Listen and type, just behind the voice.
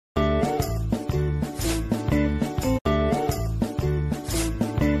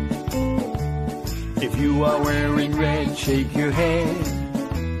If you are wearing red, shake your head.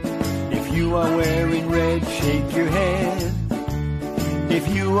 If you are wearing red, shake your head.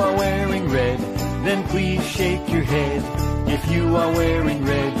 If you are wearing red, then please shake your head. If you are wearing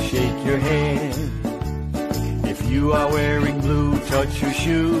red, shake your head. If you are wearing blue, touch your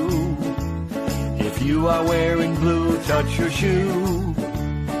shoe. If you are wearing blue, touch your shoe.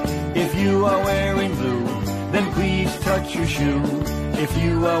 If you are wearing blue, then please touch your shoe. If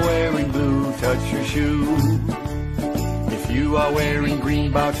you are wearing blue, touch your shoe. If you are wearing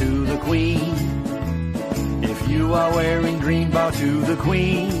green, bow to the Queen. If you are wearing green, bow to the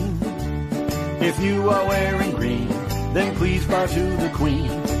Queen. If you are wearing green, then please bow to the Queen.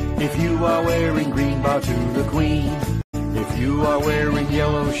 If you are wearing green, bow to the Queen. If you are wearing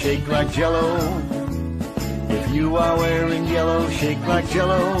yellow, shake like Jello. If you are wearing yellow, shake like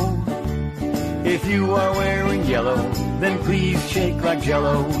Jello. If you are wearing yellow, then please shake like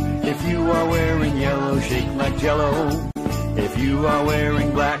Jello. If you are wearing yellow, shake like Jello. If you are wearing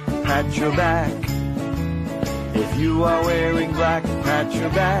black, pat your back. If you are wearing black, pat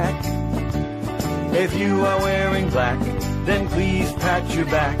your back. If you are wearing black, then please pat your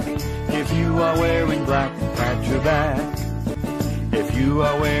back. If you are wearing black, pat your back. If you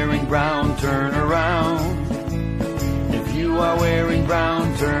are wearing brown, turn around. If you are wearing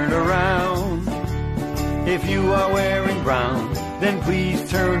brown, turn around. If you are wearing brown, then please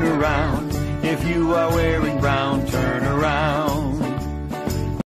turn around. If you are wearing brown, turn around.